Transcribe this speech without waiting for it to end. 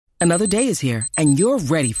Another day is here, and you're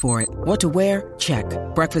ready for it. What to wear? Check.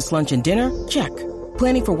 Breakfast, lunch, and dinner? Check.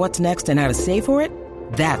 Planning for what's next and how to save for it?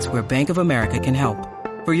 That's where Bank of America can help.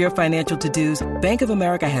 For your financial to-dos, Bank of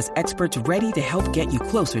America has experts ready to help get you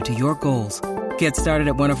closer to your goals. Get started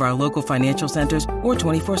at one of our local financial centers or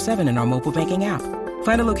 24/7 in our mobile banking app.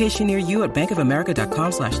 Find a location near you at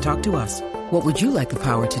bankofamerica.com/talktous. What would you like the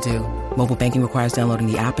power to do? Mobile banking requires downloading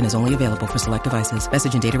the app and is only available for select devices.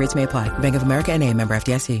 Message and data rates may apply. Bank of America N.A., member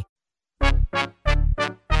FDIC.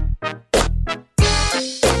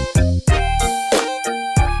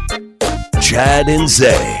 Chad and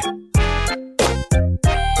Zay.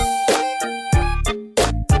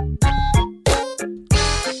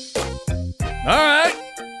 All right.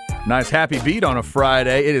 Nice happy beat on a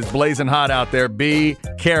Friday. It is blazing hot out there. Be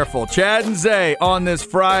careful. Chad and Zay on this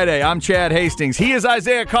Friday. I'm Chad Hastings. He is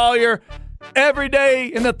Isaiah Collier. Every day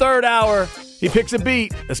in the third hour, he picks a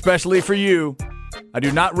beat, especially for you. I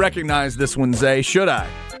do not recognize this one, Zay. Should I?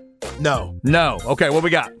 No. No. Okay, what we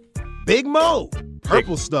got? Big Mo.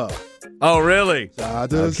 Purple Stuff. Oh, really?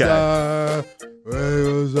 Side to side,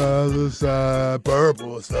 side to side,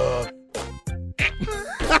 purple stuff.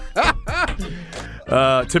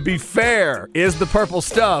 To be fair, is the purple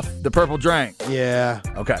stuff the purple drink? Yeah.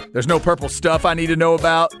 Okay. There's no purple stuff I need to know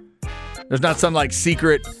about? There's not some like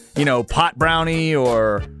secret, pot brownie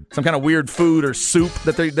or some kind of weird food or soup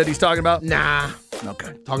that he's talking about? Nah.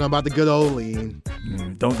 Okay. Talking about the good old lean.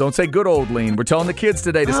 Don't say good old lean. We're telling the kids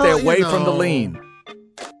today to stay away from the lean.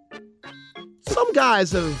 Some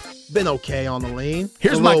guys have been okay on the lean.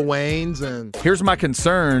 Here's Lil Wayne's and here's my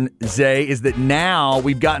concern, Zay, is that now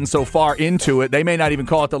we've gotten so far into it, they may not even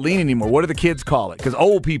call it the lean anymore. What do the kids call it? Because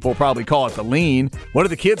old people probably call it the lean. What do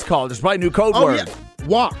the kids call it? There's probably a new code word. Yeah.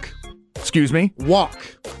 Walk. Excuse me? Walk.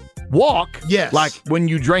 Walk? Yes. Like when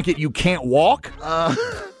you drink it, you can't walk?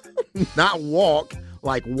 Not walk,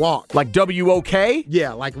 like walk. Like W-O-K?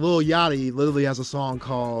 Yeah, like Lil Yachty literally has a song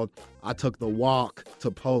called I Took the Walk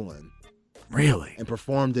to Poland. Really? And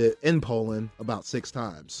performed it in Poland about 6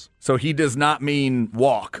 times. So he does not mean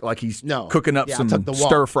walk, like he's cooking up some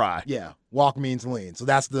stir fry. Yeah, walk means lean. So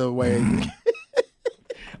that's the way.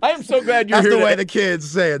 I am so glad you're here. That's the way the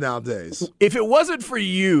kids say it nowadays. If it wasn't for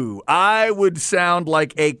you, I would sound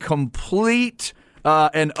like a complete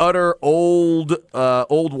and utter old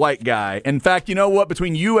white guy. In fact, you know what?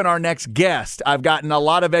 Between you and our next guest, I've gotten a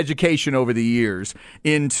lot of education over the years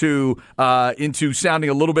into sounding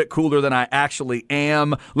a little bit cooler than I actually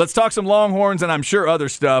am. Let's talk some Longhorns and I'm sure other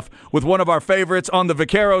stuff with one of our favorites on the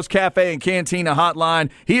Vaqueros Cafe and Cantina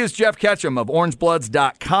hotline. He is Jeff Ketchum of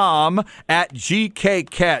OrangeBloods.com at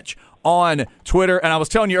GKCatch on Twitter. And I was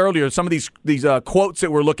telling you earlier, some of these quotes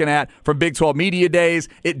that we're looking at from Big 12 Media Days,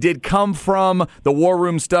 it did come from the War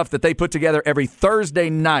Room stuff that they put together every Thursday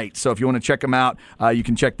night. So if you want to check them out, you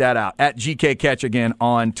can check that out at GKCatch again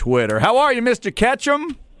on Twitter. How are you, Mr.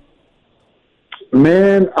 Ketchum?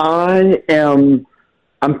 Man, I'm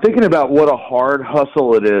thinking about what a hard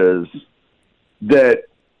hustle it is that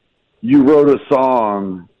you wrote a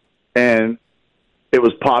song and it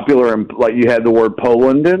was popular and like you had the word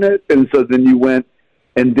Poland in it. And so then you went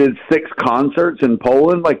and did 6 concerts in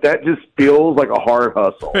Poland. Like that just feels like a hard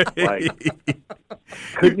hustle. Like,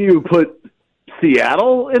 couldn't you put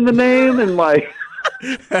Seattle in the name and like,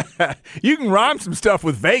 you can rhyme some stuff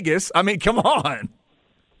with Vegas. I mean, come on.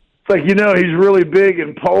 It's like, he's really big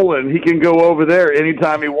in Poland. He can go over there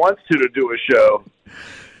anytime he wants to do a show.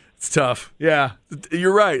 It's tough. Yeah,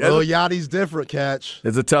 you're right. Lil Yachty's different, Catch.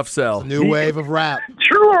 It's a tough sell. It's a new wave of rap.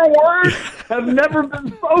 Truer words have never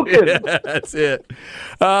been spoken. Yeah, that's it.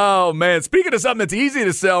 Oh, man. Speaking of something that's easy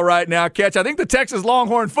to sell right now, Catch, I think the Texas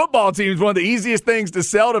Longhorn football team is one of the easiest things to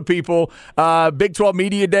sell to people. Big 12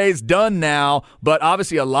 Media Days done now, but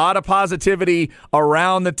obviously a lot of positivity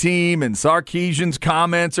around the team, and Sarkisian's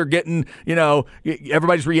comments are getting,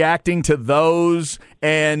 everybody's reacting to those,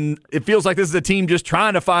 and it feels like this is a team just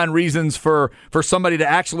trying to find reasons for somebody to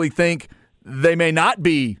actually think they may not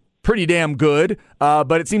be pretty damn good,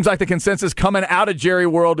 but it seems like the consensus coming out of Jerry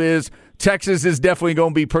World is Texas is definitely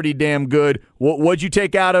going to be pretty damn good. What'd you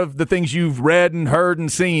take out of the things you've read and heard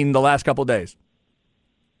and seen the last couple of days?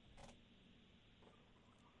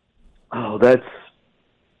 Oh, that's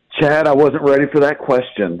Chad. I wasn't ready for that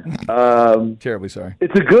question. Terribly sorry.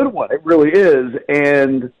 It's a good one. It really is,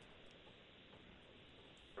 and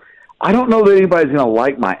I don't know that anybody's going to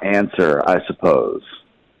like my answer, I suppose.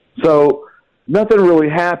 So nothing really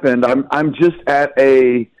happened. I'm just at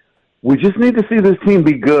we just need to see this team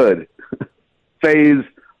be good phase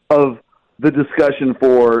of the discussion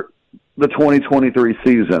for the 2023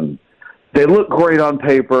 season. They look great on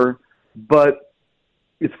paper, but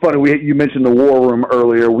it's funny. You mentioned the war room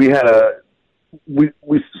earlier. We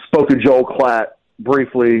spoke to Joel Klatt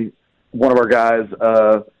briefly, one of our guys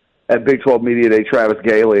at Big 12 Media Day, Travis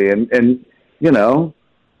Gailey, and Joel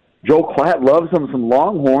Klatt loves some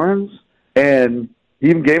Longhorns, and he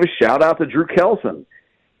even gave a shout out to Drew Kelson.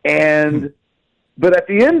 But at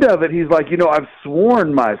the end of it, he's like, I've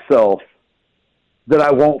sworn myself that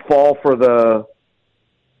I won't fall for the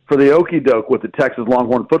okie doke with the Texas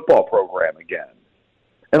Longhorn football program again.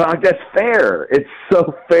 And I'm like, that's fair. It's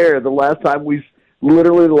so fair. The last time we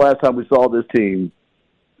saw this team,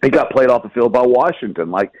 it got played off the field by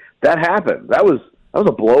Washington. Like, that happened. That was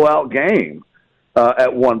a blowout game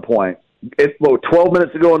at one point. 12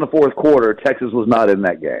 minutes ago in the fourth quarter, Texas was not in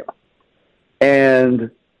that game.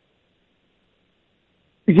 And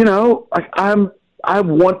I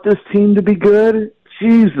want this team to be good.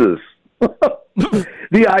 Jesus.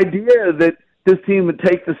 The idea that this team would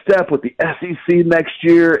take the step with the SEC next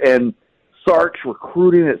year and Sark's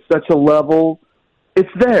recruiting at such a level, it's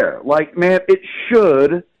there. Like, man, it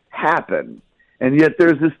should happen. And yet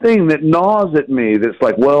there's this thing that gnaws at me that's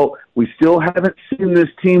like, well, we still haven't seen this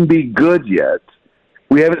team be good yet.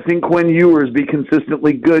 We haven't seen Quinn Ewers be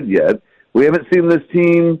consistently good yet. We haven't seen this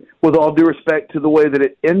team, with all due respect to the way that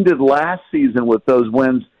it ended last season with those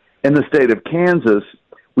wins in the state of Kansas,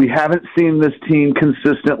 we haven't seen this team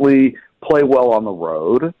consistently play well on the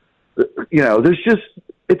road.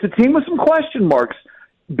 It's a team with some question marks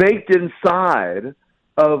baked inside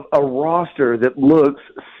of a roster that looks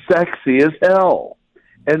sexy as hell.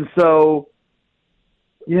 And so,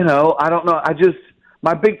 I don't know.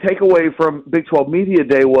 My big takeaway from Big 12 Media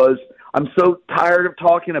Day was, I'm so tired of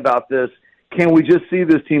talking about this. Can we just see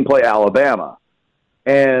this team play Alabama?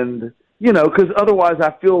 And, because otherwise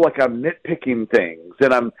I feel like I'm nitpicking things,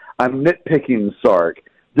 and I'm nitpicking Sark.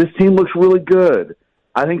 This team looks really good.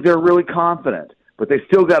 I think they're really confident, but they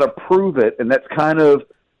still got to prove it, and that's kind of,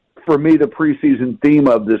 for me, the preseason theme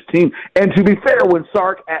of this team. And to be fair, when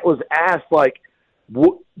Sark was asked, like,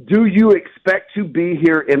 do you expect to be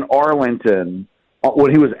here in Arlington,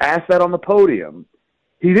 when he was asked that on the podium,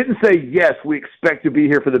 he didn't say, yes, we expect to be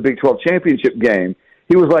here for the Big 12 championship game.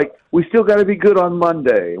 He was like, we still got to be good on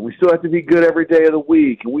Monday, and we still have to be good every day of the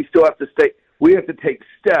week, and we still have to take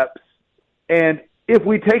steps. And if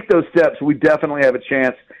we take those steps, we definitely have a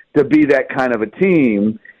chance to be that kind of a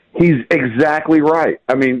team. He's exactly right.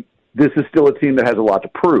 I mean, this is still a team that has a lot to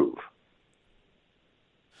prove.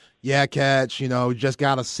 Yeah, Catch, just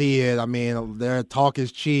got to see it. I mean, their talk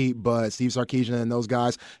is cheap, but Steve Sarkisian and those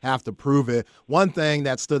guys have to prove it. One thing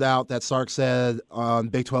that stood out that Sark said on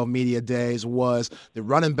Big 12 Media Days was the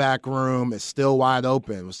running back room is still wide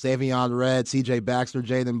open with Savion Red, C.J. Baxter,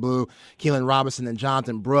 Jaden Blue, Keelan Robinson, and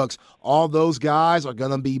Jonathan Brooks. All those guys are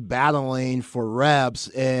going to be battling for reps,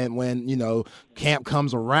 and when, camp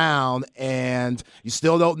comes around, and you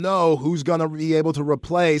still don't know who's going to be able to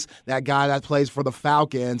replace that guy that plays for the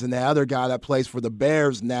Falcons and the other guy that plays for the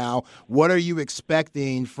Bears now. What are you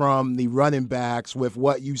expecting from the running backs with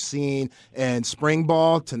what you've seen in spring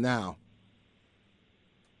ball to now?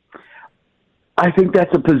 I think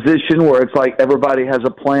that's a position where it's like everybody has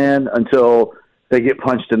a plan until they get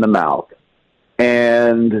punched in the mouth.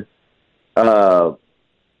 And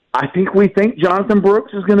I think we think Jonathan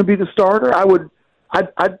Brooks is going to be the starter.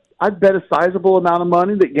 I'd bet a sizable amount of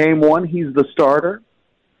money that game one he's the starter.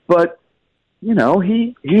 But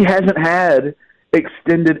he hasn't had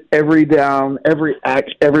extended every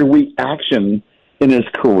week action in his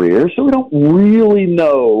career, so we don't really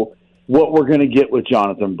know what we're going to get with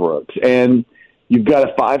Jonathan Brooks. And you've got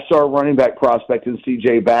a 5-star running back prospect in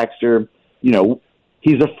C.J. Baxter.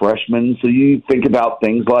 He's a freshman, so you think about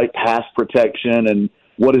things like pass protection and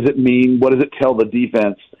what does it mean? What does it tell the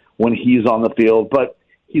defense when he's on the field? But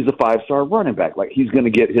he's a 5-star running back. Like, he's going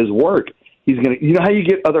to get his work. You know how you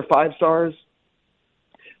get other 5-stars?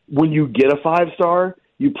 When you get a 5-star,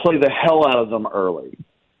 you play the hell out of them early.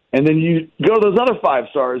 And then you go to those other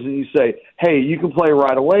 5-stars and you say, hey, you can play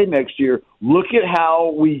right away next year. Look at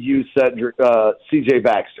how we use C.J.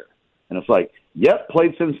 Baxter. And it's like, yep,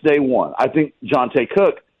 played since day one. I think Jonte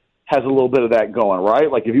Cook has a little bit of that going,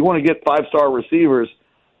 right? Like, if you want to get 5-star receivers,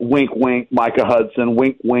 wink, wink, Micah Hudson,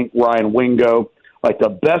 wink, wink, Ryan Wingo. Like, the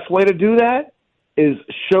best way to do that is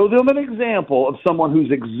show them an example of someone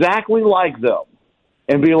who's exactly like them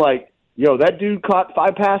and be like, yo, that dude caught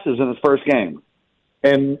 5 passes in his first game.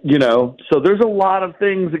 And, so there's a lot of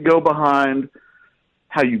things that go behind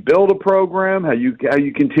how you build a program, how you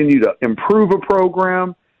continue to improve a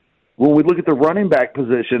program. When we look at the running back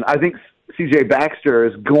position, I think C.J. Baxter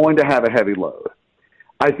is going to have a heavy load.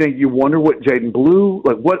 I think you wonder what Jaden Blue,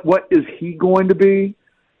 like what is he going to be?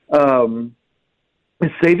 is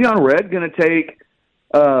Savion Red going to take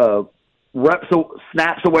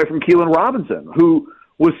snaps away from Keelan Robinson, who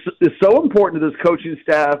is so important to this coaching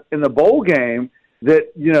staff in the bowl game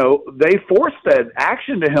that, they force-fed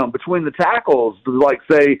action to him between the tackles to,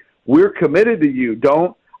 say, we're committed to you.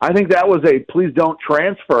 I think that was a please don't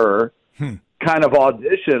transfer kind of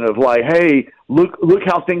audition of hey, look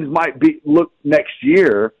how things might look next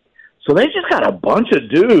year. So they just got a bunch of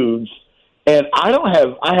dudes, and I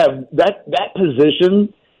have that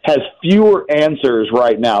position has fewer answers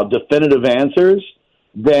right now, definitive answers,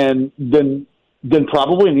 than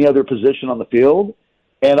probably any other position on the field.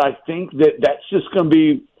 And I think that's just going to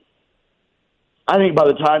be – I think by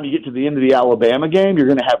the time you get to the end of the Alabama game, you're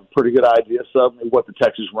going to have a pretty good idea suddenly what the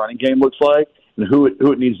Texas running game looks like and who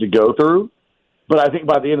it needs to go through. But I think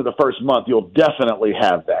by the end of the first month, you'll definitely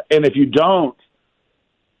have that. And if you don't,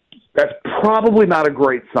 that's probably not a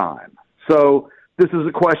great sign. So this is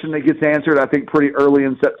a question that gets answered, I think, pretty early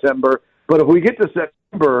in September. But if we get to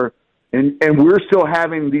September and we're still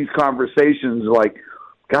having these conversations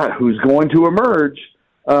God, who's going to emerge,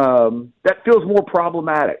 that feels more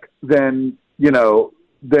problematic than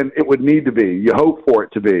it would need to be. You hope for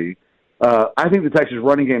it to be. I think the Texas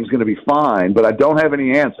running game is going to be fine, but I don't have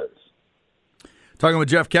any answers. Talking with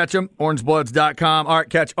Jeff Ketchum, orangebloods.com. All right,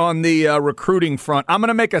 Ketch, on the recruiting front, I'm going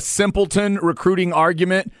to make a simpleton recruiting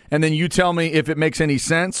argument, and then you tell me if it makes any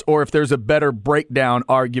sense or if there's a better breakdown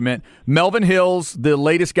argument. Melvin Hills, the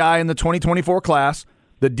latest guy in the 2024 class,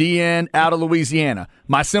 the DN out of Louisiana.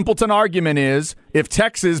 My simpleton argument is if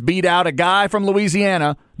Texas beat out a guy from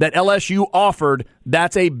Louisiana that LSU offered,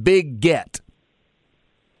 that's a big get.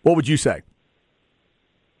 What would you say?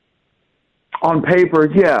 On paper,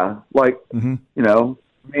 yeah. I'm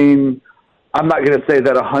not going to say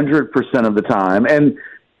that 100% of the time. And,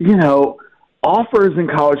 offers in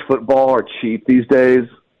college football are cheap these days.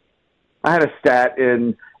 I had a stat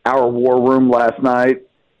in our war room last night.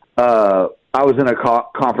 I was in a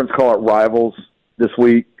conference call at Rivals this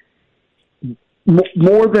week.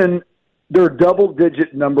 There are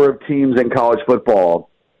double-digit number of teams in college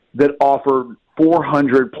football that offer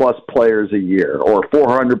 400-plus players a year or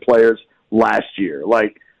 400 players last year.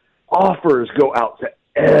 Offers go out to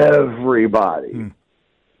everybody.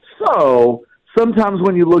 So sometimes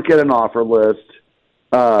when you look at an offer list,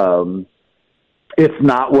 it's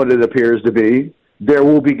not what it appears to be. There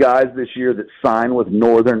will be guys this year that sign with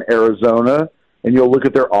Northern Arizona, and you'll look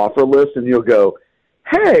at their offer list and you'll go,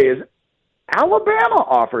 hey, is Alabama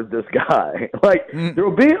offered this guy? There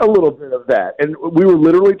will be a little bit of that. And we were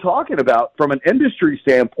literally talking about, from an industry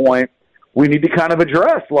standpoint, we need to kind of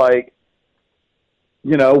address, what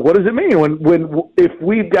does it mean if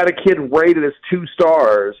we've got a kid rated as 2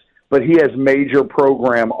 stars, but he has major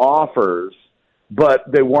program offers, but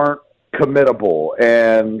they weren't committable,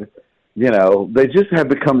 and they just have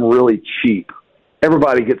become really cheap.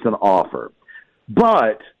 Everybody gets an offer.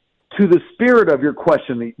 But to the spirit of your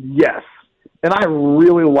question, yes, and I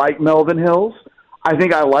really like Melvin Hills. I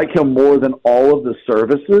think I like him more than all of the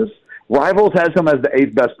services. Rivals has him as the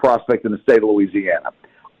 8th best prospect in the state of Louisiana.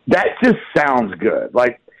 That just sounds good.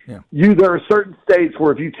 There are certain states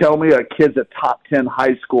where if you tell me a kid's a top 10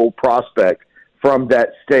 high school prospect from that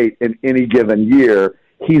state in any given year,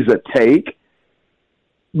 he's a take.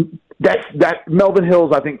 That Melvin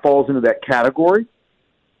Hills, I think, falls into that category.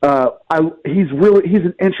 He's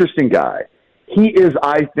an interesting guy. He is,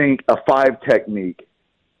 I think, a 5 technique,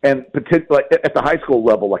 and particularly at the high school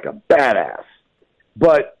level, a badass.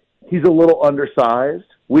 But he's a little undersized.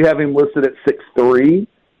 We have him listed at 6'3"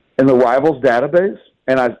 in the Rivals database,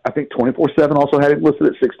 and I think 24/7 also had him listed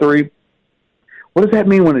at 6'3". What does that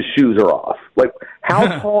mean when his shoes are off? How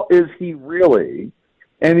tall is he really?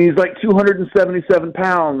 And he's 277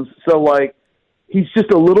 pounds, so he's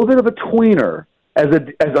just a little bit of a tweener as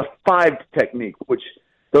a 5 technique, which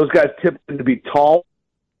those guys tend to be tall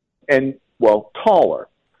and taller.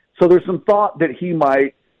 So there's some thought that he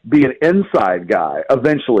might be an inside guy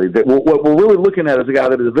eventually. That what we're really looking at is a guy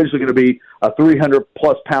that is eventually going to be a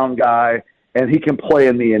 300-plus pound guy, and he can play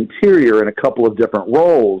in the interior in a couple of different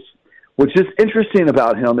roles. What's just interesting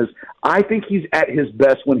about him is I think he's at his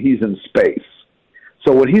best when he's in space.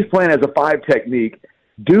 So when he's playing as a 5 technique,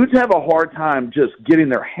 dudes have a hard time just getting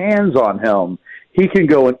their hands on him. He can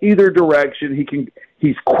go in either direction.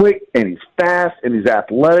 He's quick and he's fast and he's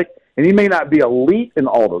athletic, and he may not be elite in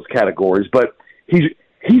all those categories, but he's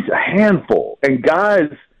a handful. And guys,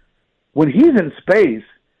 when he's in space,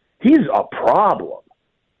 he's a problem.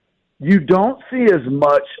 You don't see as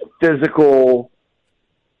much physical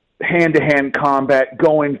hand-to-hand combat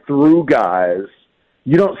going through guys.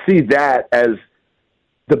 You don't see that as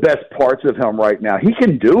the best parts of him right now. He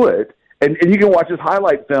can do it, and you can watch his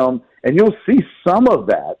highlight film, and you'll see some of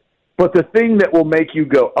that. But the thing that will make you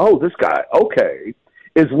go, oh, this guy, okay,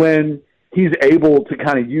 is when he's able to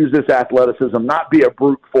kind of use this athleticism, not be a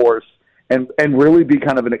brute force, and really be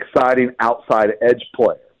kind of an exciting outside edge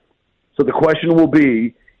player. So the question will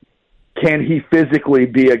be, can he physically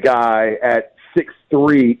be a guy at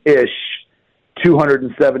 6'3"-ish,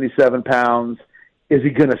 277 pounds? Is he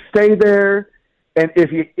going to stay there? And if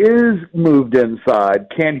he is moved inside,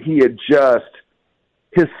 can he adjust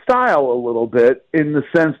his style a little bit in the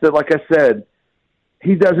sense that, like I said,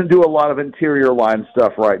 he doesn't do a lot of interior line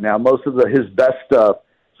stuff right now. Most of his best stuff,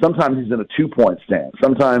 sometimes he's in a two-point stance.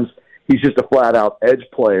 Sometimes he's just a flat-out edge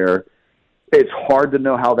player. It's hard to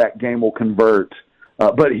know how that game will convert.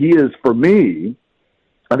 But he is, for me,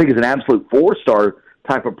 I think he's an absolute four-star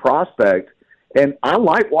type of prospect. And I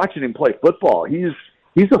like watching him play football. He's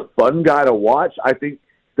a fun guy to watch. I think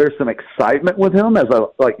there's some excitement with him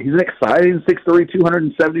he's an exciting 6'3",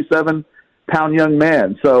 277-pound young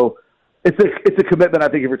man. So it's a commitment I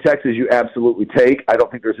think for Texas you absolutely take. I don't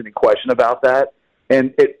think there's any question about that.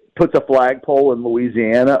 And it puts a flagpole in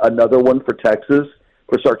Louisiana, another one for Texas,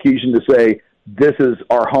 for Sarkisian to say, this is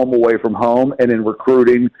our home away from home, and in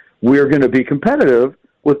recruiting, we're going to be competitive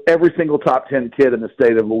with every single top 10 kid in the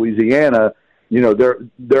state of Louisiana. You know,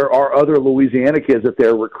 there are other Louisiana kids that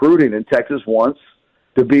they're recruiting, and Texas wants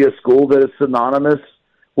to be a school that is synonymous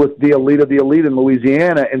with the elite of the elite in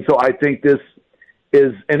Louisiana. And so I think this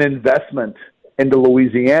is an investment into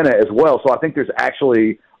Louisiana as well. So I think there's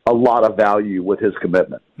actually a lot of value with his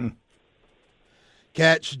commitment.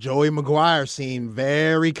 Catch, Joey McGuire seemed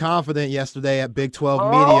very confident yesterday at Big 12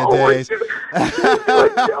 Media Days. Joey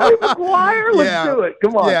McGuire, let's do it.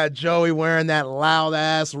 Come on. Yeah, Joey wearing that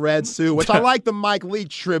loud-ass red suit, which I like the Mike Lee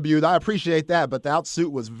tribute. I appreciate that, but that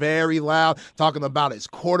suit was very loud, talking about his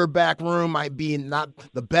quarterback room might be not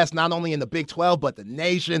the best, not only in the Big 12, but the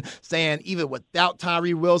nation, saying even without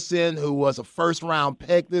Tyree Wilson, who was a first-round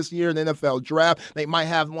pick this year in the NFL draft, they might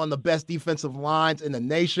have one of the best defensive lines in the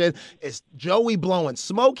nation. Is Joey blowing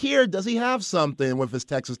smoke here? Does he have something with his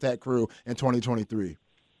Texas Tech crew in 2023?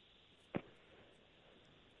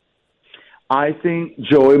 I think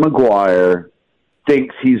Joey McGuire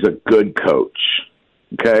thinks he's a good coach.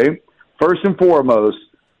 Okay? First and foremost,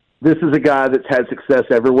 this is a guy that's had success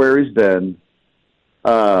everywhere he's been.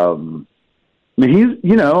 It's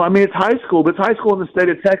high school, but it's high school in the state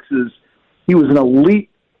of Texas. He was an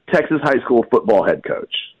elite Texas high school football head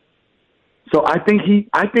coach. So I think he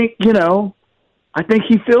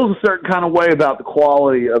feels a certain kind of way about the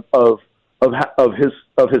quality of his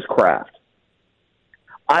craft.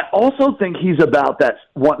 I also think he's about that,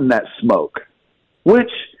 wanting that smoke,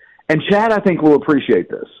 and Chad, I think, will appreciate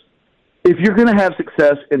this. If you're going to have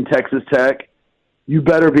success in Texas Tech, you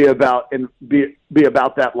better be about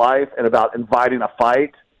that life and about inviting a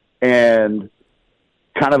fight and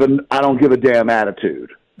kind of an I don't give a damn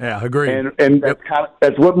attitude. Yeah, agree. And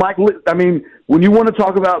that's what Mike. I mean, when you want to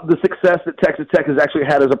talk about the success that Texas Tech has actually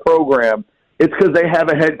had as a program, it's because they have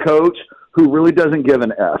a head coach who really doesn't give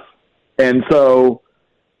an F, and so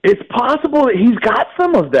it's possible that he's got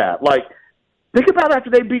some of that. Like, think about after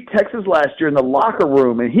they beat Texas last year in the locker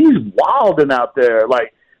room, and he's wilding out there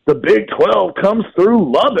like the Big 12 comes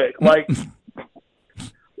through Lubbock. Like,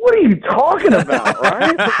 what are you talking about,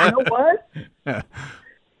 right? But you know what?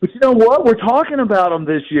 But you know what? We're talking about them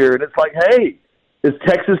this year, and it's like, hey, is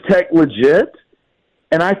Texas Tech legit?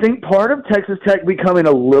 And I think part of Texas Tech becoming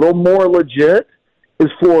a little more legit is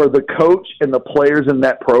for the coach and the players in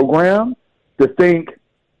that program to think,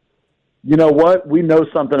 you know what? We know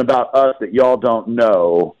something about us that y'all don't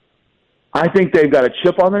know. I think they've got a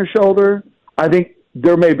chip on their shoulder. I think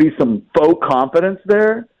there may be some faux confidence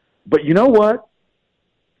there. But you know what?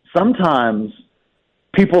 Sometimes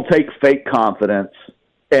people take fake confidence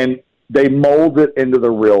and they mold it into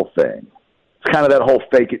the real thing. It's kind of that whole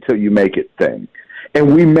fake it till you make it thing.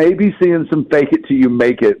 And we may be seeing some fake it till you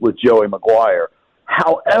make it with Joey McGuire.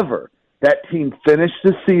 However, that team finished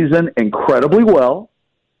the season incredibly well.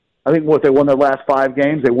 I think they won their last 5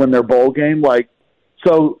 games. They win their bowl game. If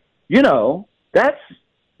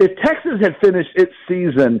Texas had finished its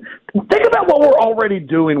season, think about what we're already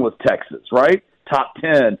doing with Texas, right? Top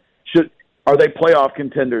 10. Are they playoff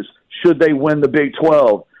contenders? Should they win the Big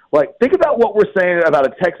 12? Think about what we're saying about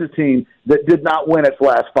a Texas team that did not win its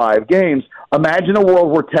last 5 games. Imagine a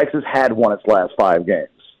world where Texas had won its last 5 games.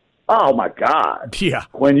 Oh, my God. Yeah.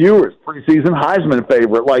 Quinn Ewers, preseason Heisman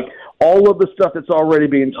favorite. All of the stuff that's already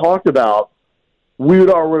being talked about, we would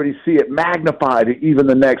already see it magnified to even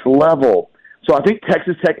the next level. So I think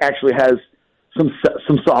Texas Tech actually has some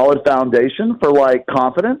solid foundation for,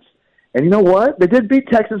 confidence. And you know what? They did beat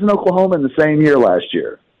Texas and Oklahoma in the same year last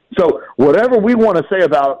year. So whatever we want to say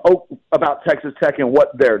about Texas Tech and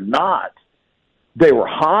what they're not, they were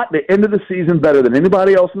hot. They ended the season better than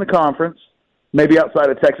anybody else in the conference, maybe outside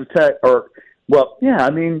of Texas Tech.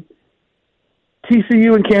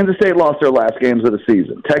 TCU and Kansas State lost their last games of the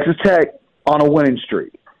season. Texas Tech on a winning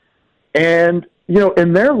streak. And,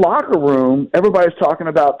 in their locker room, everybody's talking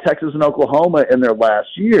about Texas and Oklahoma in their last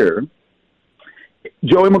year.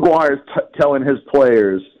 Joey McGuire is telling his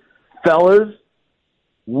players, fellas,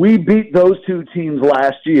 we beat those two teams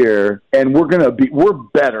last year, and we're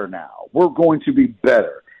better now. We're going to be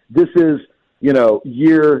better. This is,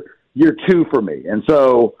 year two for me. And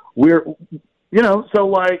so let's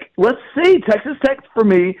see. Texas Tech, for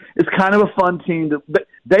me, is kind of a fun team.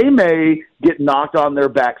 They may get knocked on their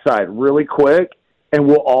backside really quick, and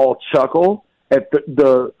we'll all chuckle at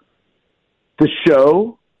the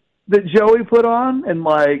show that Joey put on and,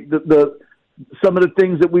 some of the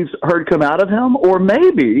things that we've heard come out of him. Or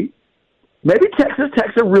maybe Texas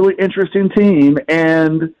Tech's a really interesting team,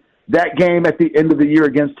 and that game at the end of the year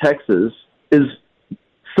against Texas is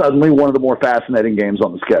suddenly one of the more fascinating games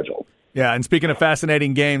on the schedule. Yeah, and speaking of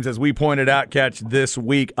fascinating games, as we pointed out, Catch, this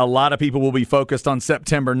week, a lot of people will be focused on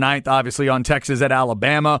September 9th, obviously on Texas at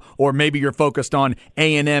Alabama, or maybe you're focused on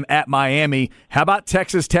A&M at Miami. How about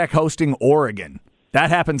Texas Tech hosting Oregon? That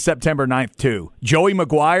happens September 9th, too. Joey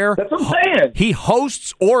McGuire, that's what I'm saying. He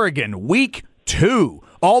hosts Oregon week 2.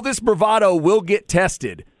 All this bravado will get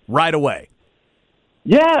tested right away.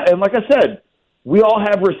 Yeah, and like I said, we all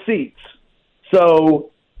have receipts.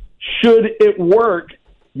 So should it work,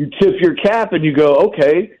 you tip your cap and you go,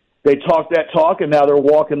 okay, they talk that talk and now they're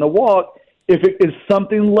walking the walk. If it is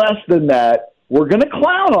something less than that, we're going to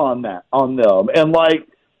clown on them. And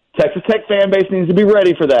Texas Tech fan base needs to be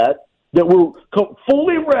ready for that we're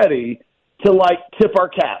fully ready to tip our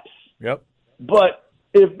caps. Yep. But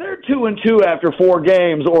if they're 2-2 after 4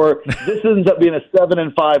 games, or this ends up being a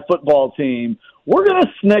 7-5 football team, we're going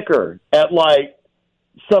to snicker at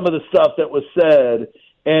some of the stuff that was said,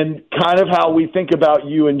 and kind of how we think about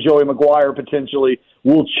you and Joey McGuire potentially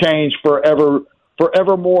will change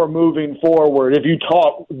forevermore moving forward. If you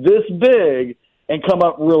talk this big and come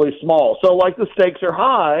up really small, so the stakes are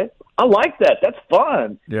high. I like that. That's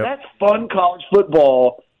fun. Yep. That's fun college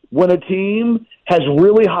football when a team has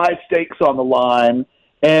really high stakes on the line.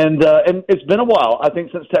 And it's been a while, I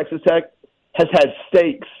think, since Texas Tech has had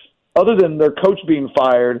stakes. Other than their coach being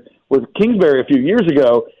fired with Kingsbury a few years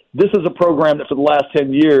ago, this is a program that for the last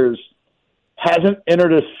 10 years hasn't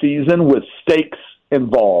entered a season with stakes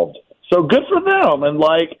involved. So good for them. And,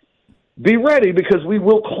 be ready, because we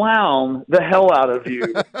will clown the hell out of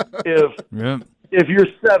you if you're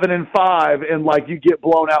 7-5 and you get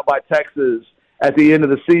blown out by Texas at the end of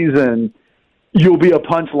the season. You'll be a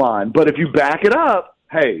punchline. But if you back it up,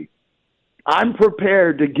 hey, I'm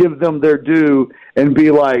prepared to give them their due and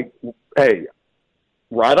be hey,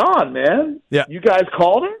 right on, man. Yeah. You guys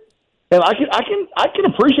called it? And I can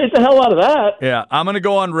appreciate the hell out of that. Yeah, I'm going to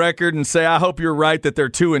go on record and say I hope you're right that they're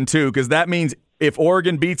 2-2, because that means if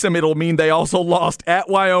Oregon beats them, it'll mean they also lost at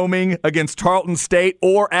Wyoming, against Tarleton State,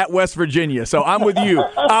 or at West Virginia. So I'm with you.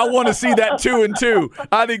 I want to see that 2-2.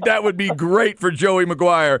 I think that would be great for Joey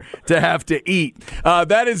McGuire to have to eat.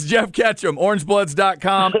 That is Jeff Ketchum,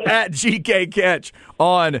 orangebloods.com, at GKCatch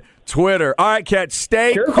on Twitter. All right, Catch,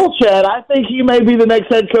 stay. Careful, Chad. I think he may be the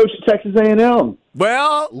next head coach at Texas A&M.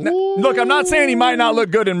 Well, look, I'm not saying he might not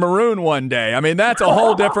look good in maroon one day. I mean, that's a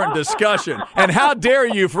whole different discussion. And how dare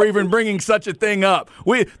you for even bringing such a thing up?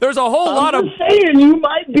 There's a whole lot of saying you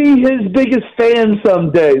might be his biggest fan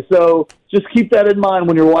someday. So just keep that in mind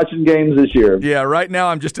when you're watching games this year. Yeah, right now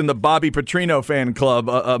I'm just in the Bobby Petrino fan club,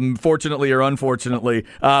 fortunately or unfortunately.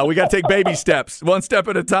 We got to take baby steps, one step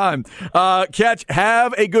at a time. Catch,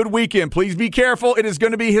 have a good weekend. Please be careful. It is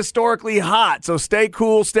going to be historically hot, so stay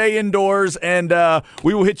cool, stay indoors, and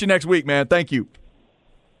we will hit you next week, man. Thank you.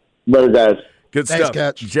 Later, guys. Good Thanks, stuff.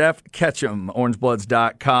 Catch. Jeff Ketchum,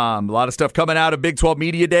 orangebloods.com. A lot of stuff coming out of Big 12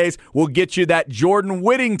 Media Days. We'll get you that Jordan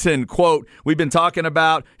Whittington quote. We've been talking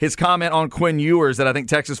about his comment on Quinn Ewers that I think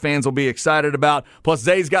Texas fans will be excited about. Plus,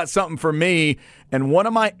 Zay's got something for me. And one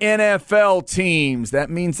of my NFL teams, that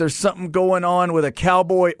means there's something going on with a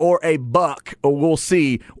Cowboy or a Buck. We'll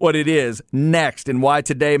see what it is next and why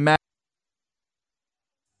today matters.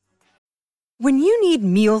 When you need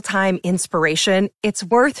mealtime inspiration, it's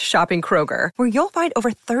worth shopping Kroger, where you'll find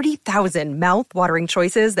over 30,000 mouth-watering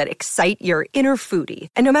choices that excite your inner foodie.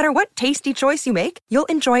 And no matter what tasty choice you make, you'll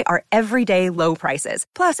enjoy our everyday low prices,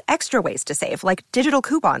 plus extra ways to save, like digital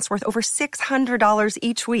coupons worth over $600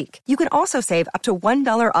 each week. You can also save up to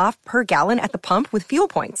 $1 off per gallon at the pump with fuel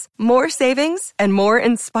points. More savings and more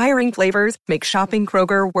inspiring flavors make shopping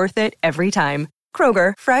Kroger worth it every time.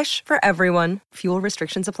 Kroger, fresh for everyone. Fuel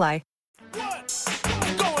restrictions apply.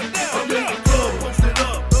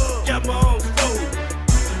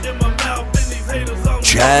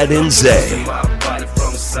 Chad and Zay.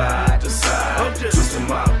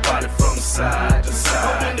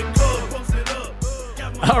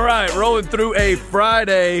 All right, rolling through a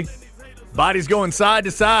Friday. Bodies going side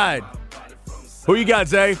to side. Who you got,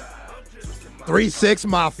 Zay? 3-6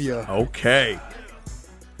 Mafia. Okay.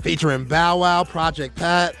 Featuring Bow Wow, Project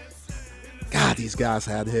Pat. God, these guys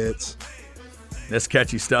had hits. That's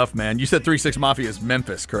catchy stuff, man. You said 3-6 Mafia is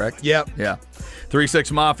Memphis, correct? Yep. Yeah.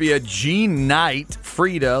 3-6 Mafia, G Knight,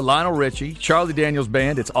 Frida, Lionel Richie, Charlie Daniels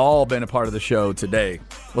Band. It's all been a part of the show today.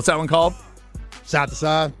 What's that one called? Side to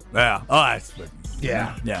side. Yeah. Oh, that's,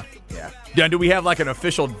 Yeah. Yeah. Yeah. Yeah. Do we have like an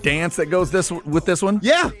official dance that goes with this one?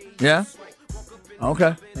 Yeah. Yeah.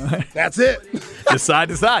 Okay. That's it. Just side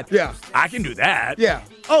to side. Yeah. I can do that. Yeah.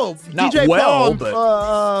 Oh, Not DJ well,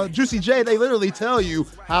 Paul, Juicy J, they literally tell you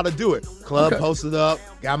how to do it. Club posted up,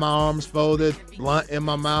 got my arms folded, blunt in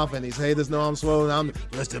my mouth, and these haters know I'm swollen. I'm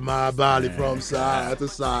lifting my body from side to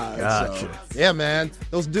side. Gotcha. So, yeah, man.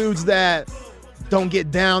 Those dudes that don't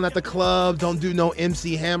get down at the club, don't do no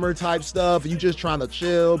MC Hammer type stuff. You just trying to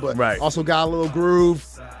chill, but also got a little groove.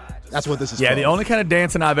 That's what this is Yeah, called. the only kind of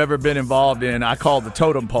dancing I've ever been involved in, I call the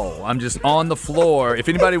totem pole. I'm just on the floor. If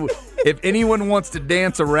anyone wants to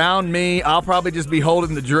dance around me, I'll probably just be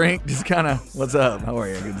holding the drink, just kind of, what's up? How are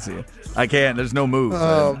you? Good to see you. I can't. There's no moves.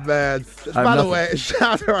 Oh, man. By the nothing. way, shout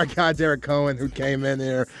out to our guy, Derek Cohen, who came in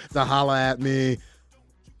here to holla at me.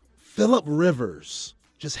 Phillip Rivers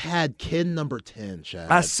just had kid number 10,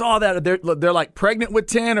 Chad. I saw that. They're like pregnant with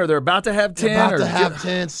 10, or they're about to have 10. They're about to have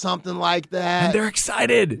 10, something like that. And they're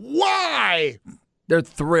excited. Why? They're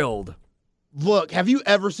thrilled. Look, have you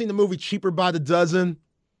ever seen the movie Cheaper by the Dozen?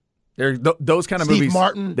 Those kind of Steve movies,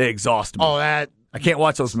 Martin? they exhaust me. Oh, that I can't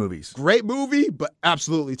watch those movies. great movie, but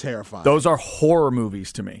absolutely terrifying. Those are horror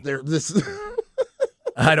movies to me. They're this.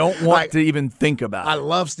 I don't want to even think about I it.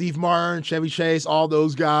 love Steve Martin, Chevy Chase, all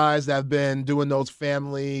those guys that have been doing those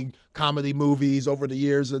family comedy movies over the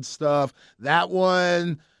years and stuff. That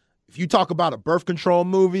one, if you talk about a birth control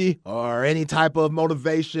movie or any type of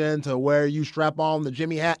motivation to where you strap on the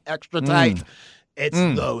Jimmy hat extra tight, it's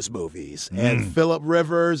those movies. And Phillip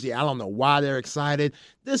Rivers, I don't know why they're excited.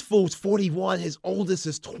 This fool's 41. His oldest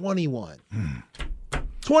is 21.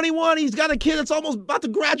 21, he's got a kid that's almost about to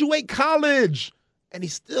graduate college. And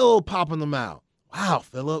he's still popping them out. Wow,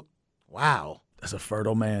 Phillip. Wow. That's a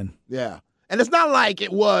fertile man. Yeah. And it's not like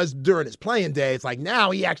it was during his playing day. It's like now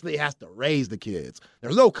he actually has to raise the kids.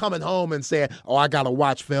 There's no coming home and saying, oh, I got to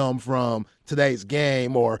watch film from today's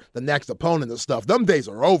game or the next opponent and stuff. Them days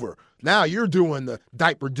are over. Now you're doing the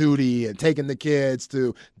diaper duty and taking the kids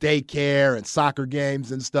to daycare and soccer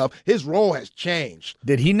games and stuff. His role has changed.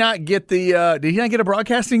 Did he not get a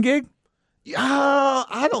broadcasting gig?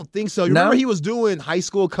 I don't think so. You remember he was doing high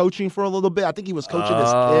school coaching for a little bit? I think he was coaching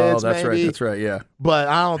his kids, that's maybe. right. That's right, yeah. But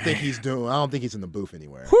I don't think he's in the booth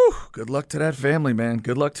anywhere. Whew, good luck to that family, man.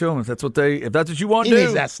 Good luck to them if that's what you want He to do.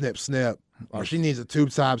 needs that snip. Or she needs a tube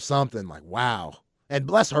top something. Like, wow. And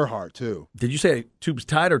bless her heart, too. Did you say tube's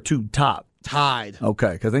tied or tube top? Tied.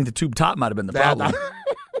 Okay, because I think the tube top might have been the problem.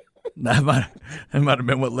 That might have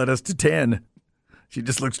been what led us to 10. She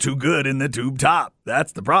just looks too good in the tube top.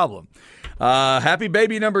 That's the problem. Happy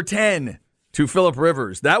baby number 10 to Phillip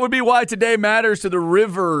Rivers. That would be why today matters to the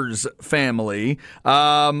Rivers family.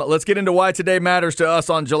 Let's get into why today matters to us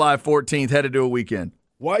on July 14th, headed to a weekend.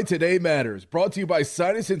 Why Today Matters, brought to you by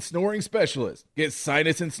Sinus and Snoring Specialist. Get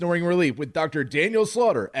sinus and snoring relief with Dr. Daniel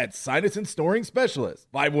Slaughter at Sinus and Snoring Specialist,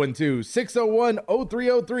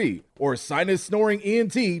 512-601-0303 or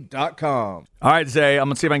sinussnoringent.com. All right, Zay, I'm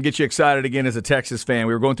going to see if I can get you excited again as a Texas fan.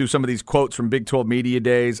 We were going through some of these quotes from Big 12 Media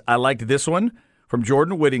Days. I liked this one from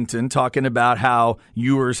Jordan Whittington talking about how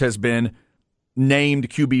Ewers has been named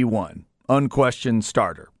QB1, unquestioned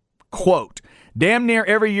starter. Quote, damn near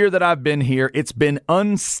every year that I've been here, it's been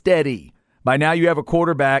unsteady. By now you have a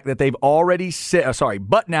quarterback that they've already said,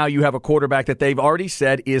 but now you have a quarterback that they've already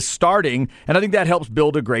said is starting, and I think that helps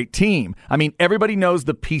build a great team. I mean, everybody knows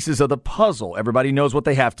the pieces of the puzzle. Everybody knows what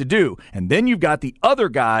they have to do. And then you've got the other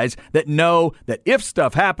guys that know that if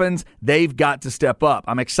stuff happens, they've got to step up.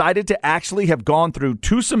 I'm excited to actually have gone through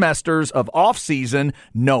 2 semesters of off-season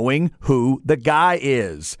knowing who the guy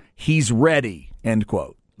is. He's ready, end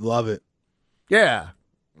quote. Love it. Yeah.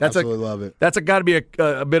 Absolutely love it. That's got to be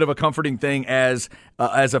a bit of a comforting thing as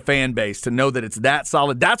a fan base to know that it's that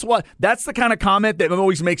solid. That's the kind of comment that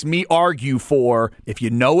always makes me argue for. If you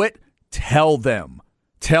know it, tell them.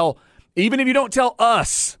 Even if you don't tell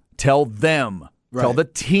us, tell them. Right. Tell the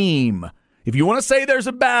team. If you want to say there's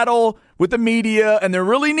a battle with the media and there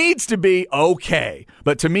really needs to be, okay.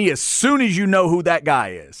 But to me, as soon as you know who that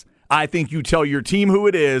guy is, I think you tell your team who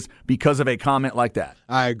it is because of a comment like that.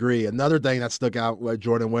 I agree. Another thing that stuck out, what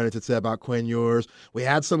Jordan Whittington said about Quinn Ewers, we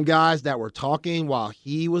had some guys that were talking while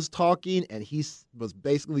he was talking, and he was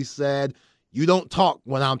basically said, you don't talk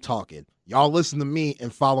when I'm talking. Y'all listen to me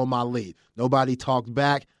and follow my lead. Nobody talked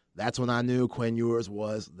back. That's when I knew Quinn Ewers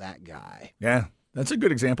was that guy. Yeah, that's a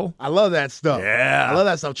good example. I love that stuff. Yeah. I love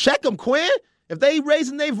that stuff. Check them, Quinn. If they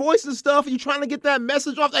raising their voice and stuff, and you trying to get that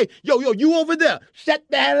message off, hey, yo, you over there, shut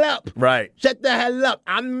the hell up. Right. Shut the hell up.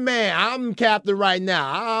 I'm captain right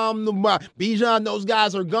now. I'm the Bijan, those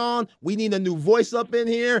guys are gone. We need a new voice up in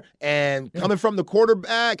here. And coming from the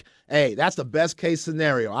quarterback, hey, that's the best case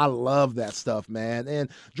scenario. I love that stuff, man. And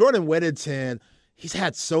Jordan Whittington, he's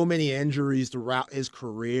had so many injuries throughout his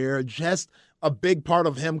career. Just a big part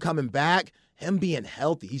of him coming back, him being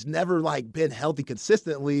healthy. He's never been healthy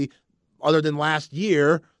consistently other than last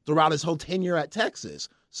year throughout his whole tenure at Texas.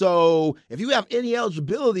 So if you have any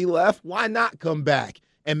eligibility left, why not come back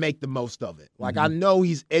and make the most of it? I know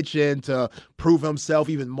he's itching to prove himself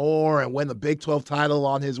even more and win the Big 12 title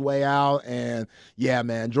on his way out. And yeah,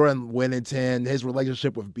 man, Jordan Whittington, his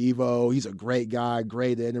relationship with Bevo, he's a great guy,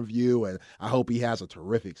 great interview, and I hope he has a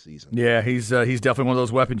terrific season. Yeah, he's definitely one of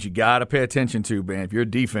those weapons you got to pay attention to, man. If you're a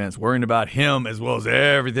defense, worrying about him as well as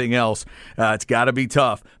everything else, it's got to be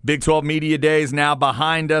tough. Big 12 Media Day is now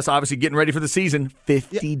behind us, obviously getting ready for the season,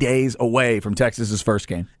 50 days away from Texas's first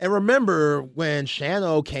game. And remember when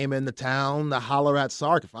Shano came into town to holler at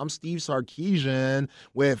Sark, if I'm Steve Sarkisian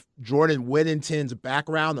with Jordan Whittington's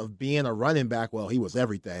background of being a running back, well, he was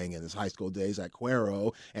everything in his high school days at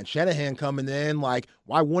Cuero, and Shanahan coming in, why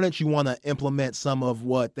wouldn't you want to implement some of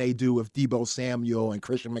what they do with Deebo Samuel and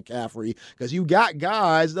Christian McCaffrey? Because you got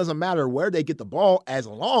guys, doesn't matter where they get the ball, as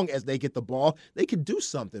long as they get the ball, they could do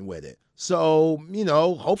something with it. So,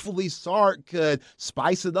 hopefully Sark could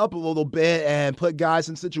spice it up a little bit and put guys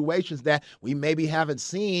in situations that we maybe haven't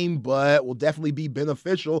seen, but will definitely be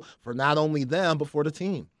beneficial for not only them, but for the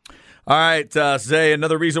team. All right, Zay,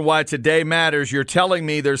 another reason why today matters, you're telling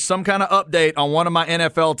me there's some kind of update on one of my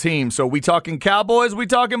NFL teams. So we talking Cowboys, we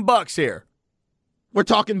talking Bucks here? We're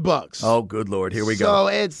talking Bucks. Oh, good Lord, here we go. So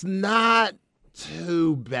it's not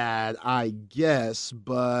too bad, I guess,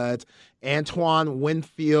 but Antoine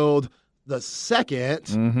Winfield the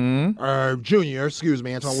second, or junior, excuse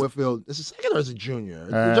me, Antoine Winfield. Is it second or is it junior?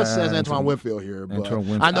 It just says Antoine Winfield here. But I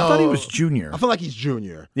know. I thought he was junior. I feel like he's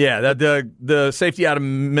junior. Yeah, the safety out of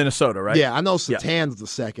Minnesota, right? Yeah, I know Satan's the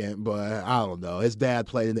second, but I don't know. His dad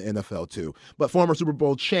played in the NFL too. But former Super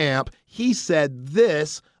Bowl champ, he said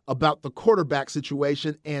this about the quarterback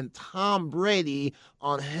situation and Tom Brady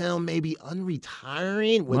on him maybe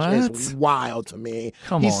unretiring, which is wild to me.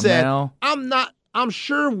 He said, now. I'm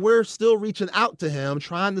sure we're still reaching out to him,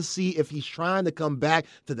 trying to see if he's trying to come back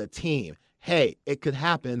to the team. Hey, it could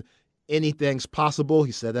happen. Anything's possible.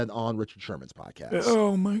 He said that on Richard Sherman's podcast.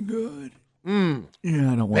 Oh, my God.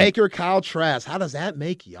 Yeah, I don't want Baker, Kyle Trask. How does that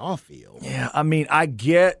make y'all feel? Yeah, I mean, I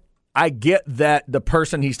get that the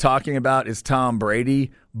person he's talking about is Tom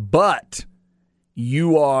Brady, but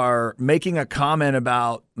you are making a comment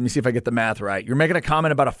about, let me see if I get the math right. You're making a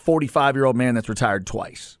comment about a 45-year-old man that's retired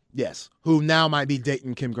twice. Yes, who now might be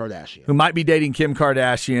dating Kim Kardashian.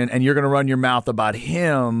 And you're going to run your mouth about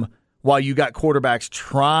him while you got quarterbacks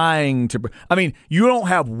trying to. I mean, you don't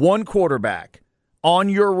have one quarterback on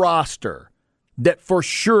your roster that for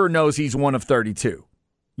sure knows he's one of 32.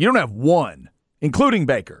 You don't have one, including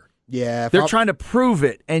Baker. Yeah. They're trying to prove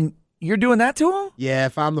it, and you're doing that to him? Yeah,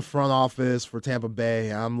 if I'm the front office for Tampa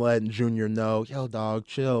Bay, I'm letting Junior know, yo, dog,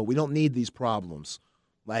 chill. We don't need these problems.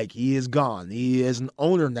 He is gone. He is an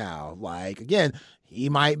owner now. Again, he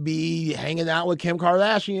might be hanging out with Kim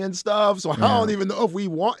Kardashian and stuff, so I don't even know if we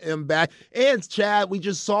want him back. And, Chad, we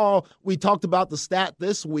talked about the stat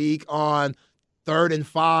this week on 3rd and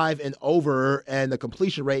 5 and over and the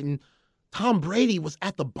completion rating. Tom Brady was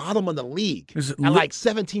at the bottom of the league at like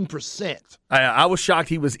 17%. I was shocked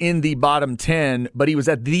he was in the bottom 10, but he was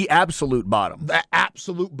at the absolute bottom. The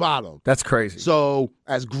absolute bottom. That's crazy. So,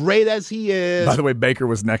 as great as he is. By the way, Baker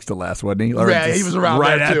was next to last, wasn't he? Yeah, he was around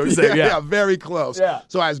right there, too. Yeah, very close. Yeah.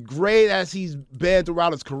 So, as great as he's been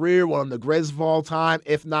throughout his career, one of the greatest of all time,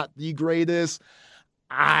 if not the greatest,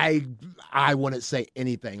 I wouldn't say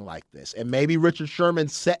anything like this. And maybe Richard Sherman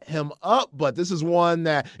set him up, but this is one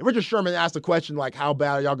that if Richard Sherman asked the question like, how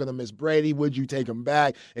bad are y'all going to miss Brady? Would you take him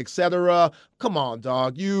back, etc.? Come on,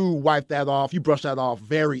 dog. You wipe that off. You brush that off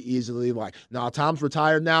very easily. Like, nah, Tom's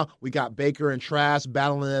retired now. We got Baker and Trask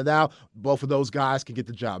battling it out. Both of those guys can get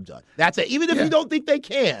the job done. That's it. Even if you don't think they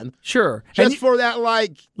can. Sure. Just for that,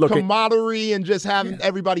 like, camaraderie and just having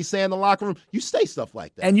everybody say in the locker room, you say stuff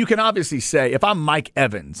like that. And you can obviously say, if I'm Mike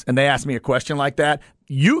Evans and they ask me a question like that,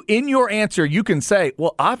 you in your answer, you can say,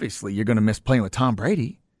 well, obviously you're going to miss playing with Tom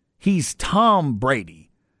Brady. He's Tom Brady.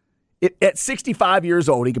 At 65 years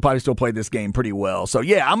old, he could probably still play this game pretty well. So,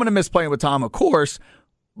 yeah, I'm going to miss playing with Tom, of course,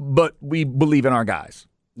 but we believe in our guys.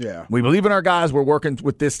 Yeah. We believe in our guys. We're working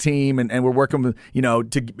with this team, and we're working with,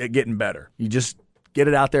 to getting better. You just get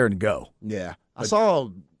it out there and go. Yeah. I saw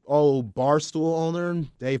old Barstool owner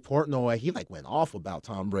Dave Portnoy. He, went off about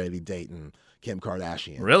Tom Brady dating Kim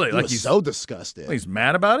Kardashian. Really? He's so disgusted. He's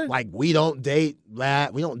mad about it? Like, we don't date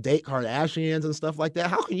Kardashians and stuff like that.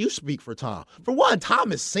 How can you speak for Tom? For one,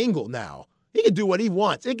 Tom is single now. He can do what he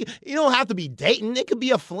wants. You don't have to be dating. It could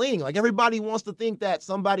be a fling. Like, everybody wants to think that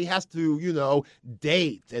somebody has to,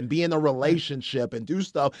 date and be in a relationship and do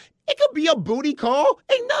stuff. It could be a booty call.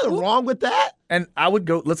 Ain't nothing wrong with that. And I would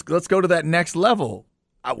go, let's go to that next level.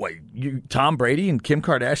 Tom Brady and Kim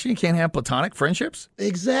Kardashian can't have platonic friendships?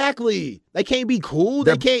 Exactly. They can't be cool.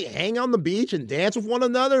 They can't hang on the beach and dance with one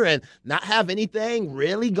another and not have anything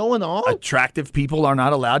really going on. Attractive people are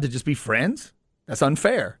not allowed to just be friends? That's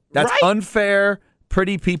unfair. That's right? Unfair,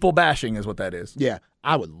 pretty people bashing is what that is. Yeah,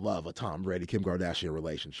 I would love a Tom Brady-Kim Kardashian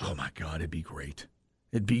relationship. Oh, my God, it'd be great.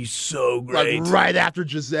 It'd be so great. Like right after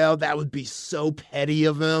Giselle, that would be so petty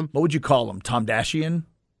of him. What would you call him? Tom Dashian?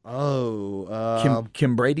 Oh,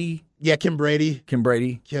 Kim Brady? Yeah, Kim Brady. Kim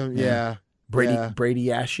Brady? Yeah. Brady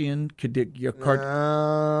Ashian?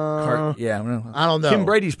 Yeah. I don't know. Kim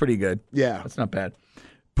Brady's pretty good. Yeah. That's not bad.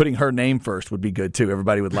 Putting her name first would be good, too.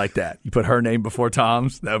 Everybody would like that. You put her name before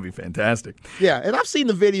Tom's, that would be fantastic. Yeah, and I've seen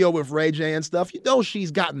the video with Ray J and stuff. She's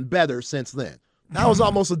gotten better since then. That was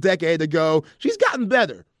almost a decade ago. She's gotten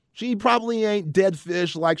better. She probably ain't dead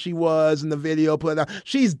fish like she was in the video put out.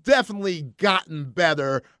 She's definitely gotten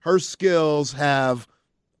better. Her skills have,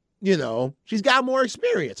 she's got more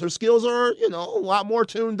experience. Her skills are, a lot more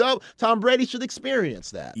tuned up. Tom Brady should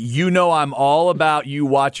experience that. I'm all about you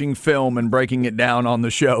watching film and breaking it down on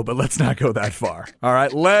the show, but let's not go that far. All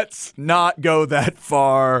right? Let's not go that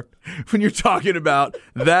far when you're talking about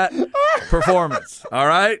that performance. All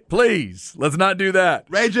right? Please, let's not do that.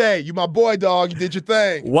 Ray J, you my boy, dog. You did your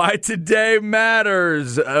thing. Why Today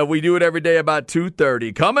Matters. We do it every day about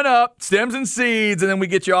 2:30. Coming up, Stems and Seeds, and then we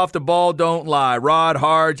get you off the ball, don't lie. Rod,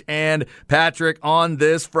 Harge, and Patrick on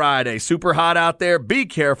this Friday. Super hot out there. Be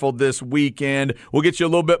careful this weekend. We'll get you a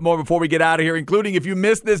little bit more before we get out of here, including if you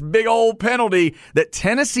missed this big old penalty that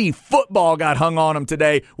Tennessee football got hung on them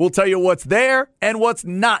today. We'll tell you what's there and what's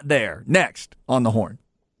not there next on The Horn.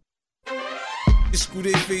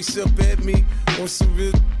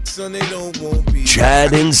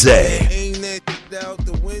 Chad and Zay.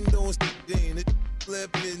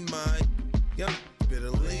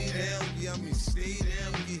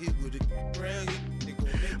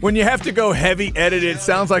 When you have to go heavy edit, it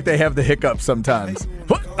sounds like they have the hiccups sometimes.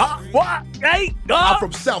 I'm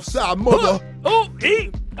from Southside, mother. All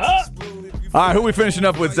right, who we finishing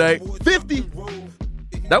up with, Zay? 50.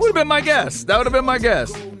 That would have been my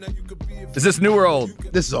guess. Is this new or old?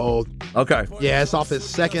 This is old. Okay. Yeah, it's off his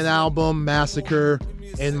second album, Massacre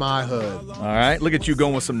in My Hood. All right, look at you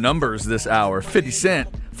going with some numbers this hour. 50 Cent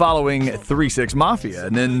following 3-6 Mafia.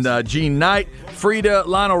 And then Gene Knight, Frida,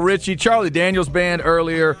 Lionel Richie, Charlie Daniels Band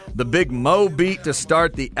earlier. The Big Mo beat to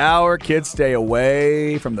start the hour. Kids, stay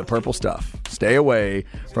away from the purple stuff. Stay away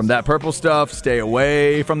from that purple stuff. Stay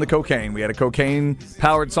away from the cocaine. We had a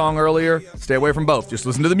cocaine-powered song earlier. Stay away from both. Just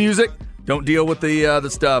listen to the music. Don't deal with the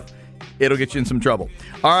stuff. It'll get you in some trouble.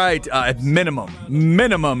 All right, at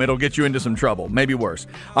minimum, it'll get you into some trouble. Maybe worse.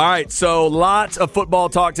 All right, so lots of football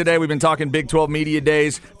talk today. We've been talking Big 12 Media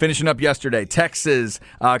Days, finishing up yesterday. Texas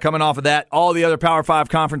coming off of that. All the other Power 5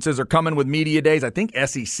 conferences are coming with Media Days. I think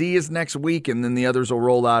SEC is next week, and then the others will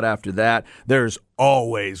roll out after that. There's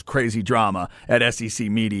always crazy drama at SEC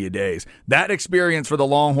Media Days. That experience for the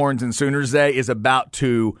Longhorns and Sooners Day is about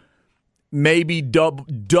to maybe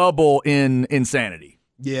double in insanity.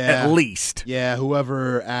 Yeah. At least. Yeah,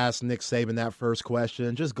 whoever asked Nick Saban that first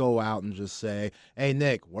question, just go out and just say, hey,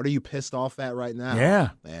 Nick, what are you pissed off at right now? Yeah.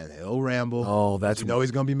 Man, he'll ramble. Oh, he's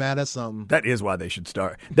going to be mad at something. That is why they should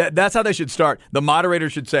start. That's how they should start. The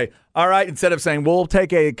moderator should say, all right, instead of saying, we'll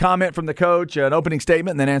take a comment from the coach, an opening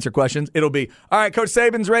statement, and then answer questions, it'll be, all right, Coach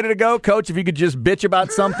Saban's ready to go. Coach, if you could just bitch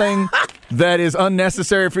about something that is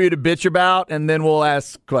unnecessary for you to bitch about, and then we'll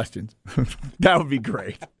ask questions. That would be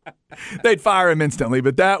great. They'd fire him instantly,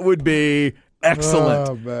 but that would be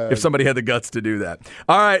excellent if somebody had the guts to do that.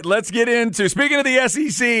 All right, let's get into, speaking of the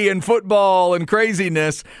SEC and football and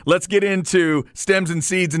craziness, let's get into stems and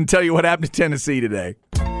seeds and tell you what happened to Tennessee today.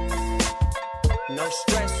 No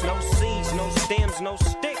stress, no seeds, no stems, no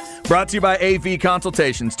sticks. Brought to you by AV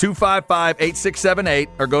Consultations, 255-8678,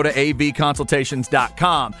 or go to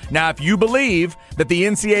avconsultations.com. Now, if you believe that the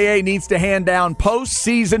NCAA needs to hand down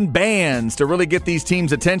postseason bans to really get these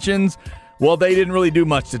teams' attentions, well, they didn't really do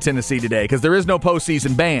much to Tennessee today because there is no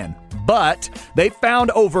postseason ban. But they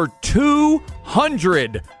found over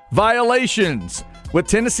 200 violations with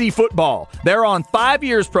Tennessee football. They're on 5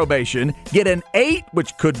 years probation, get an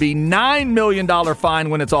which could be $9 million fine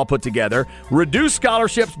when it's all put together, reduce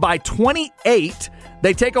scholarships by 28,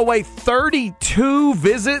 they take away 32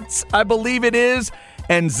 visits, I believe it is,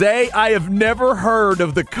 and Zay, I have never heard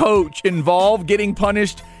of the coach involved getting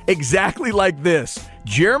punished exactly like this.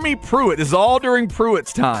 Jeremy Pruitt, this is all during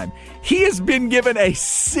Pruitt's time. He has been given a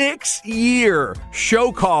 6-year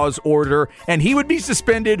show cause order, and he would be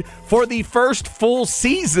suspended for the first full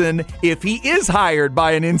season if he is hired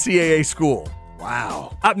by an NCAA school.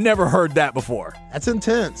 Wow. I've never heard that before. That's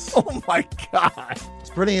intense. Oh, my God. It's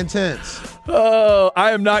pretty intense. Oh,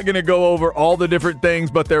 I am not going to go over all the different things,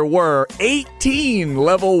 but there were 18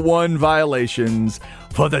 level 1 violations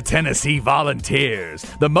for the Tennessee Volunteers,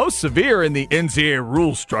 the most severe in the NCAA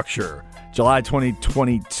rule structure. July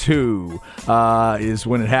 2022 is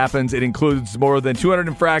when it happens. It includes more than 200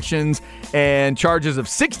 infractions and charges of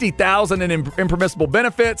 $60,000 in impermissible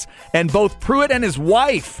benefits. And both Pruitt and his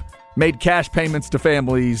wife made cash payments to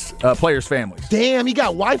players' families. Damn, he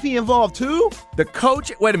got wifey involved too? The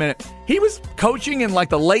coach, wait a minute. He was coaching in like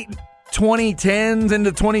the late 2010s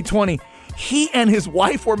into 2020. He and his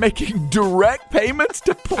wife were making direct payments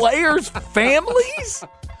to players' families?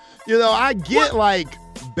 You know, I get like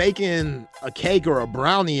baking a cake or a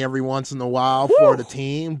brownie every once in a while for the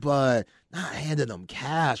team, but not handing them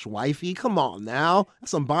cash, wifey. Come on now.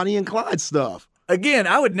 That's some Bonnie and Clyde stuff. Again,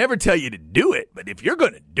 I would never tell you to do it, but if you're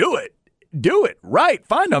going to do it right.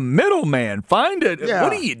 Find a middleman. Find it. Yeah.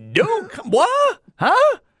 What are you doing? What?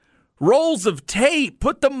 Huh? Rolls of tape.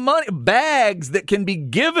 Put the money, bags that can be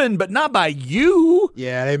given, but not by you.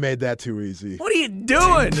 Yeah, they made that too easy. What are you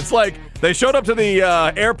doing? It's like they showed up to the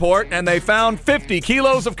airport and they found 50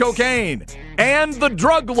 kilos of cocaine. And the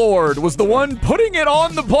drug lord was the one putting it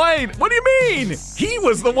on the plane. What do you mean? He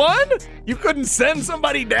was the one? You couldn't send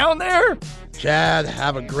somebody down there? Chad,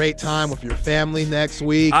 have a great time with your family next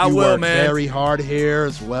week. I you will, worked man. very hard here.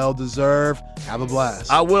 It's well-deserved. Have a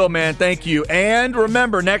blast. I will, man. Thank you. And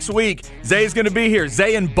remember, next week, Zay's going to be here.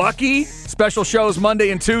 Zay and Bucky, special shows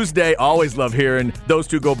Monday and Tuesday. Always love hearing those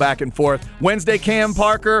two go back and forth. Wednesday, Cam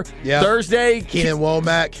Parker. Yep. Thursday, Keenan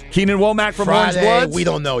Womack. Keenan Womack from Friday, Orange Bloods. we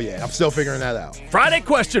don't know yet. I'm still figuring that out. Friday,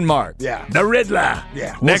 question mark. Yeah. The Riddler.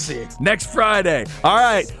 Yeah, we'll see. Next Friday. All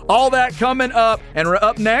right. All that coming up. And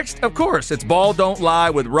up next, of course, it's Ball Don't Lie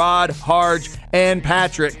with Rod, Harge, and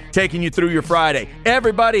Patrick taking you through your Friday.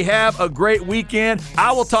 Everybody have a great weekend.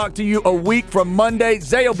 I will talk to you a week from Monday.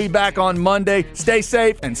 Zay will be back on Monday. Stay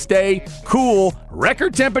safe and stay cool.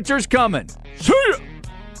 Record temperatures coming. See ya.